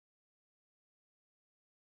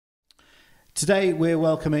Today we're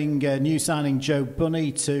welcoming new signing Joe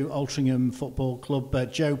Bunney to Altrincham Football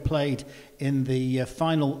Club. Joe played in the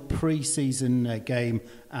final pre-season game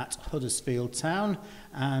at Huddersfield Town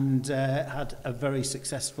and had a very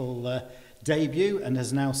successful debut and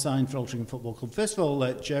has now signed for Altrincham Football Club. First of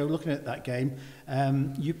all, Joe, looking at that game,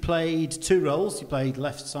 you played two roles. You played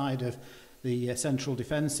left side of the central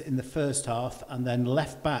defence in the first half and then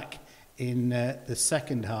left back in the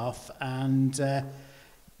second half, and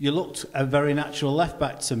you looked a very natural left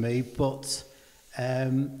back to me, but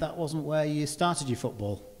that wasn't where you started your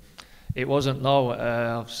football. It wasn't, no.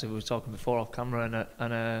 Obviously, we were talking before off camera,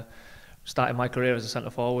 and started my career as a centre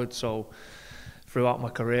forward. So throughout my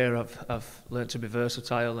career, I've learnt to be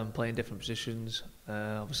versatile and play in different positions.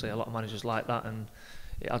 Obviously, a lot of managers like that, and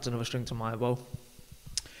it adds another string to my bow.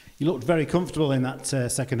 You looked very comfortable in that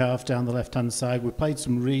second half down the left-hand side. We played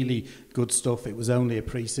some really good stuff. It was only a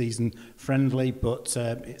pre-season friendly, but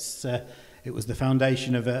it was the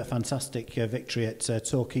foundation of a fantastic victory at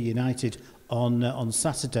Torquay United on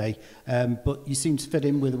Saturday. But you seem to fit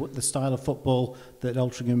in with the style of football that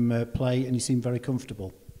Altrincham play, and you seem very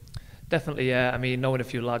comfortable. Definitely, yeah. I mean, knowing a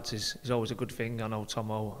few lads is always a good thing. I know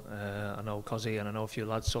Tomo, I know Cozzy, and I know a few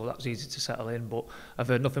lads, so that was easy to settle in. But I've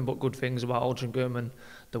heard nothing but good things about Altrincham and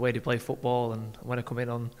the way they play football. And when I come in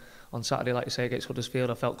on Saturday, like you say, against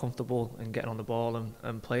Huddersfield, I felt comfortable in getting on the ball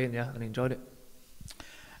and playing, yeah, and enjoyed it.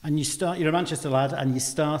 And you're a Manchester lad, and you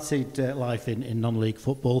started life in non-league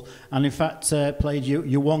football, and in fact played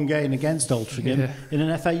your one game against Altrincham in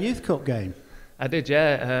an FA Youth Cup game. I did,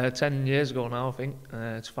 yeah. 10 years ago now, I think,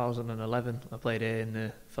 2011. I played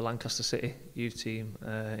here for Lancaster City youth team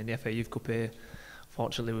in the FA Youth Cup here.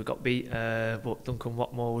 Fortunately, we got beat, but Duncan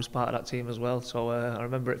Watmore was part of that team as well. So I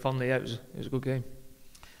remember it fondly. Yeah, it was a good game.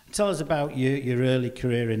 Tell us about your early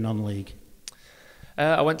career in non-league.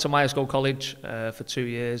 I went to Myerscough College for 2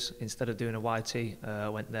 years. Instead of doing a YT, I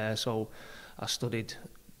went there. So I studied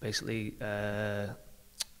basically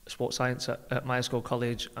sports science at Myerscough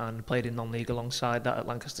College and played in non-league alongside that at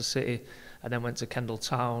Lancaster City, and then went to Kendal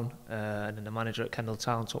Town, and then the manager at Kendal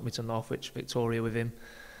Town took me to Northwich Victoria with him,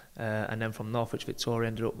 and then from Northwich Victoria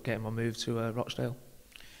ended up getting my move to Rochdale.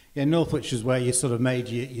 Yeah, Northwich was where you sort of made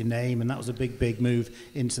your name, and that was a big move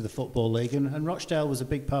into the Football League, and Rochdale was a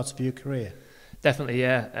big part of your career. Definitely,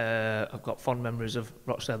 yeah. I've got fond memories of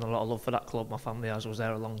Rochdale and a lot of love for that club. My family has, was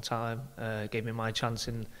there a long time. Gave me my chance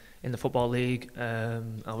in the Football League.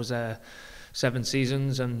 I was there 7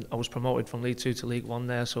 seasons and I was promoted from League 2 to League 1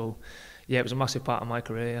 there. So, yeah, it was a massive part of my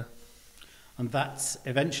career. Yeah. And that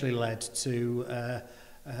eventually led to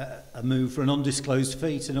a move for an undisclosed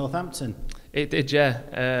fee to Northampton. It did,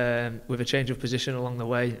 yeah, with a change of position along the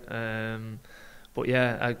way. But,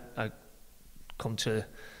 yeah, I come to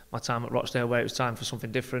my time at Rochdale where it was time for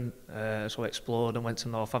something different, so I explored and went to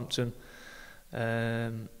Northampton. Yeah,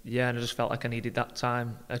 and I just felt like I needed that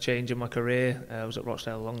time, a change in my career. I was at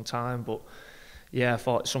Rochdale a long time, but yeah, I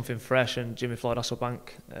thought something fresh, and Jimmy Floyd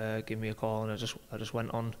Hasselbank gave me a call, and I just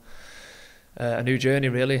went on a new journey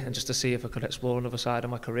really, and just to see if I could explore another side of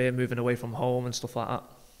my career, moving away from home and stuff like that.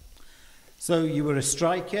 So you were a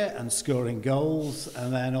striker and scoring goals,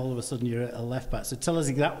 and then all of a sudden you're a left back. So tell us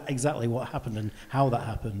exactly what happened and how that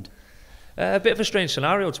happened. A bit of a strange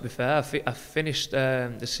scenario, to be fair. I finished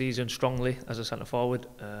the season strongly as a centre forward.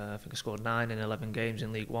 I think I scored 9 in 11 games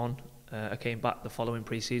in League 1. I came back the following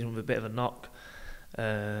pre-season with a bit of a knock.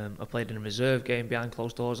 I played in a reserve game behind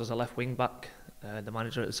closed doors as a left wing back. The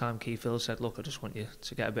manager at the time, Keith Hill, said, "Look, I just want you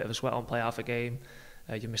to get a bit of a sweat on, play half a game.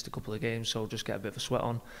 You missed a couple of games, so just get a bit of a sweat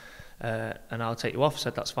on. And I'll take you off." I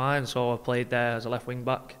said, "That's fine." So I played there as a left wing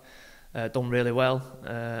back, done really well,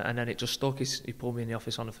 and then it just stuck. He pulled me in the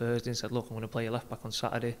office on a Thursday and said, "Look, I'm going to play you left back on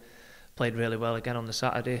Saturday." Played really well again on the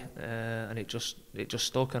Saturday, and it just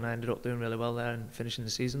stuck, and I ended up doing really well there and finishing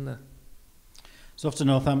the season there. So off to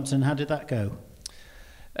Northampton, how did that go?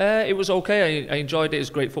 It was okay. I enjoyed it. It's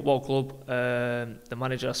a great football club. The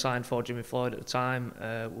manager I signed for, Jimmy Floyd, at the time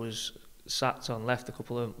was sacked and left a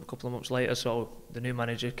couple of months later, so the new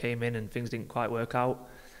manager came in and things didn't quite work out,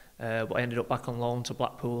 but I ended up back on loan to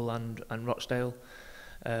Blackpool and Rochdale,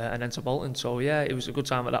 and then to Bolton. So yeah, it was a good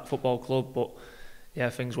time at that football club, but yeah,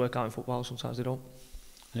 things work out in football, sometimes they don't.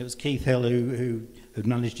 And it was Keith Hill who had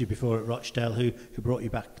managed you before at Rochdale who brought you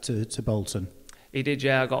back to Bolton. He did,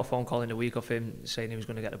 yeah. I got a phone call in a week off him saying he was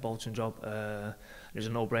going to get the Bolton job. It was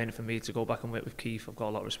a no-brainer for me to go back and work with Keith. I've got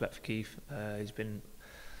a lot of respect for Keith. He's been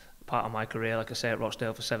part of my career, like I say, at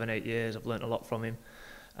Rochdale for 7-8 years. I've learnt a lot from him,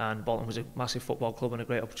 and Bolton was a massive football club and a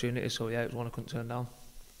great opportunity, so yeah, it was one I couldn't turn down.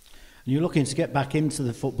 And you're looking to get back into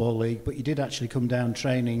the Football League, but you did actually come down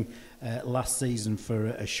training last season for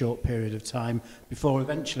a short period of time before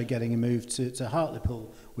eventually getting a move to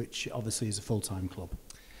Hartlepool, which obviously is a full-time club.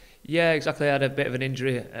 Yeah, exactly. I had a bit of an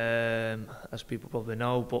injury, as people probably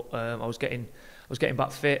know, but I was getting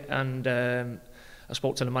back fit, and I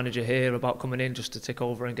spoke to the manager here about coming in just to take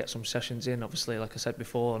over and get some sessions in. Obviously, like I said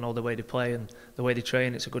before, I know the way they play and the way they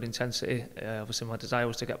train, it's a good intensity. Obviously, my desire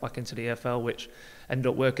was to get back into the EFL, which ended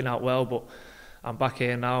up working out well, but I'm back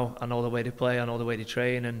here now. I know the way they play, I know the way they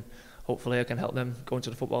train, and hopefully I can help them go into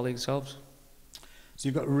the Football League themselves. So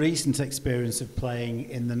you've got recent experience of playing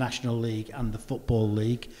in the National League and the Football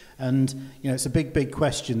League, and it's a big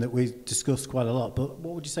question that we've discussed quite a lot, but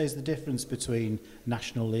what would you say is the difference between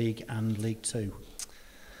National League and League Two?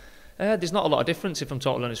 There's not a lot of difference, if I'm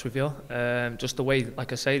totally honest with you. Just the way,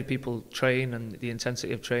 like I say, people train and the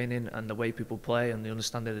intensity of training and the way people play and the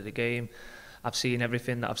understanding of the game. I've seen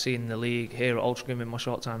everything that I've seen in the league here at Altrincham in my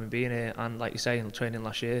short time of being here, and like you say, in the training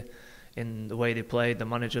last year, in the way they played, the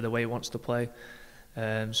manager, the way he wants to play.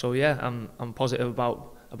 So yeah, I'm positive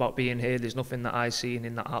about being here. There's nothing that I seen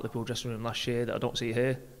in that Hartlepool dressing room last year that I don't see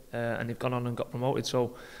here, and they've gone on and got promoted.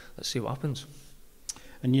 So let's see what happens.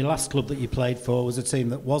 And your last club that you played for was a team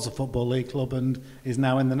that was a Football League club and is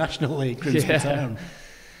now in the National League, Grimsby Town.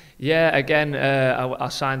 Yeah, again, I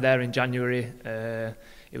signed there in January.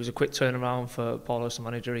 It was a quick turnaround for Paul, the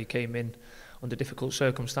manager. He came in under difficult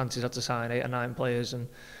circumstances, had to sign 8 or 9 players, and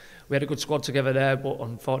we had a good squad together there, but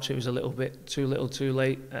unfortunately it was a little bit too little too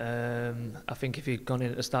late. I think if he'd gone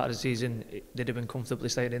in at the start of the season, they'd have been comfortably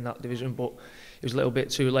staying in that division, but it was a little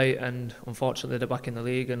bit too late, and unfortunately they're back in the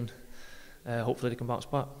league, and hopefully they can bounce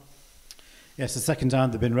back. Yes, the second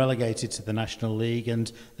time they've been relegated to the National League,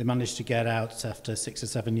 and they managed to get out after 6 or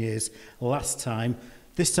 7 years last time.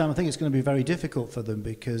 This time I think it's going to be very difficult for them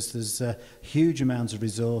because there's huge amounts of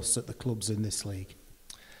resource at the clubs in this league.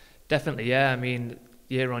 Definitely, yeah. I mean,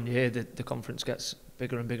 year on year the conference gets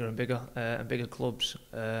bigger and bigger and bigger, and bigger clubs,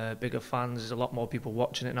 bigger fans. There's a lot more people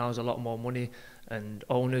watching it now. There's a lot more money and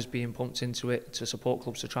owners being pumped into it to support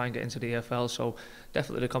clubs to try and get into the EFL. So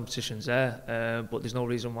definitely the competition's there, but there's no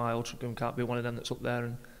reason why Altrincham can't be one of them that's up there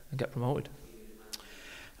and get promoted.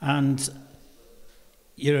 And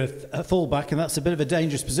you're a full-back, and that's a bit of a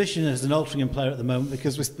dangerous position as an Altrincham player at the moment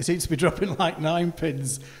because we seem to be dropping like 9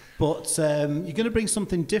 pins. But you're going to bring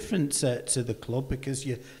something different to the club because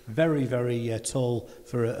you're very, very tall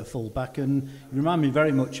for a full-back, and you remind me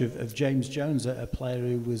very much of James Jones, a player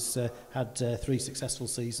who had 3 successful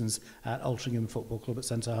seasons at Altrincham Football Club at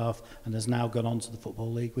centre-half and has now gone on to the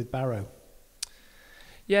Football League with Barrow.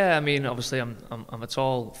 Yeah, I mean, obviously I'm a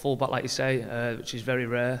tall full-back, like you say, which is very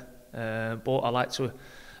rare. But I like to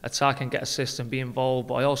attack and get assists and be involved,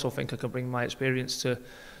 but I also think I can bring my experience to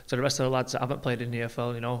the rest of the lads that haven't played in the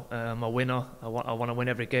EFL. I'm a winner. I want to win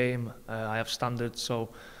every game. I have standards, so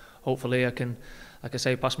hopefully I can, like I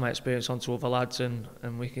say, pass my experience on to other lads and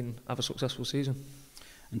we can have a successful season.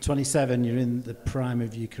 And 27, you're in the prime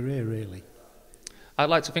of your career, really? I'd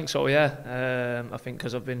like to think so, yeah. I think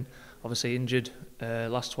because I've been obviously injured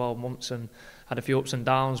last 12 months and had a few ups and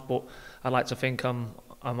downs, but I'd like to think I'm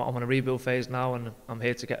on a rebuild phase now, and I'm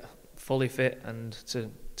here to get fully fit and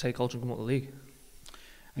to take Altrincham up the league.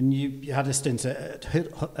 And you had a stint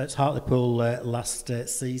at Hartlepool last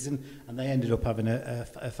season, and they ended up having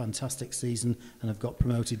a fantastic season and have got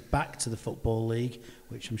promoted back to the Football League,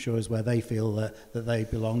 which I'm sure is where they feel that they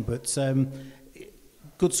belong. But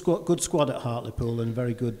good squad at Hartlepool and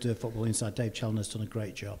very good football inside. Dave Challoner's done a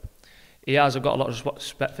great job. He has. I've got a lot of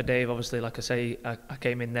respect for Dave. Obviously, like I say, I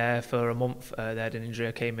came in there for a month. They had an injury.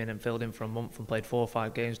 I came in and filled in for a month and played 4 or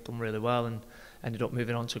 5 games, done really well, and ended up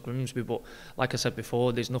moving on to Grimsby. But like I said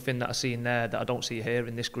before, there's nothing that I see in there that I don't see here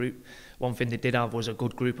in this group. One thing they did have was a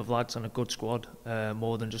good group of lads and a good squad,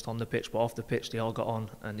 more than just on the pitch, but off the pitch they all got on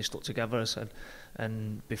and they stuck together, I said.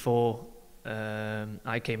 And before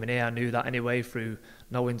I came in here, I knew that anyway through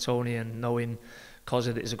knowing Tony and knowing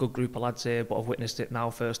Cosy, that it's a good group of lads here, but I've witnessed it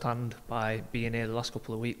now firsthand by being here the last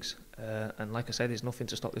couple of weeks. And like I said, there's nothing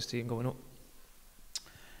to stop this team going up.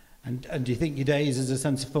 And do you think your days as a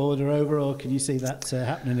centre forward are over, or can you see that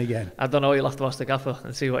happening again? I don't know. You'll have to ask the gaffer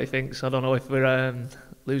and see what he thinks. I don't know if we're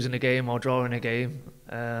losing a game or drawing a game.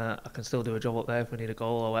 I can still do a job up there if we need a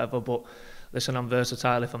goal or whatever. But listen, I'm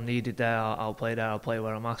versatile. If I'm needed there, I'll play there. I'll play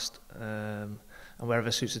where I'm asked, and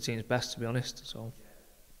wherever suits the team's best, to be honest. So.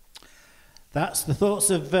 That's the thoughts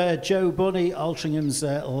of Joe Bunney, Altringham's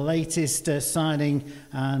latest signing,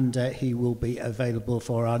 and he will be available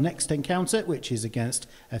for our next encounter, which is against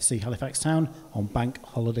FC Halifax Town on Bank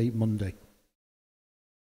Holiday Monday.